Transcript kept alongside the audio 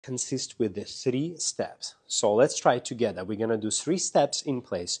consists with the 3 steps. So let's try it together. We're going to do 3 steps in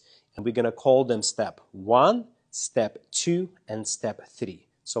place, and we're going to call them step 1, step 2, and step 3.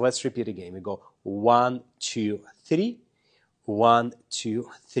 So let's repeat again. We go 1, 2, 3, 1, 2,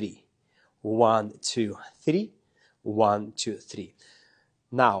 3, 1, 2, 3, 1, 2, 3.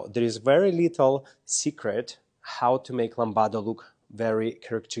 Now, there is very little secret how to make lambada look very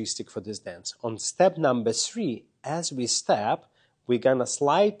characteristic for this dance. On step number 3, as we step, we're gonna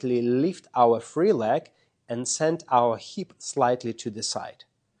slightly lift our free leg and send our hip slightly to the side.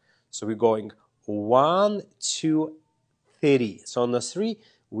 So we're going 1, 2, 3. So on the 3,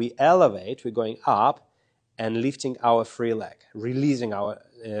 we elevate, we're going up and lifting our free leg, releasing our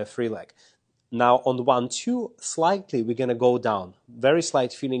free leg. Now on 1, 2, slightly we're gonna go down, very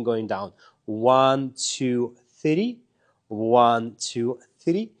slight feeling going down. 1, 2, 3, 1, 2,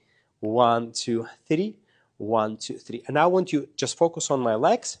 3, 1, 2, 3, 1, 2, 3. And I want you just focus on my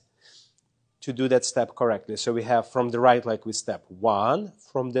legs to do that step correctly. So we have from the right leg we step 1,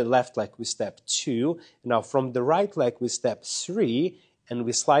 from the left leg we step 2, now from the right leg we step 3, and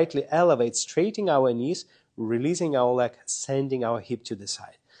we slightly elevate, straightening our knees, releasing our leg, sending our hip to the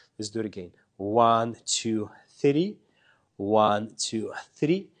side. Let's do it again. 1, 2, 3, 1, 2,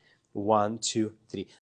 3, 1, 2, 3.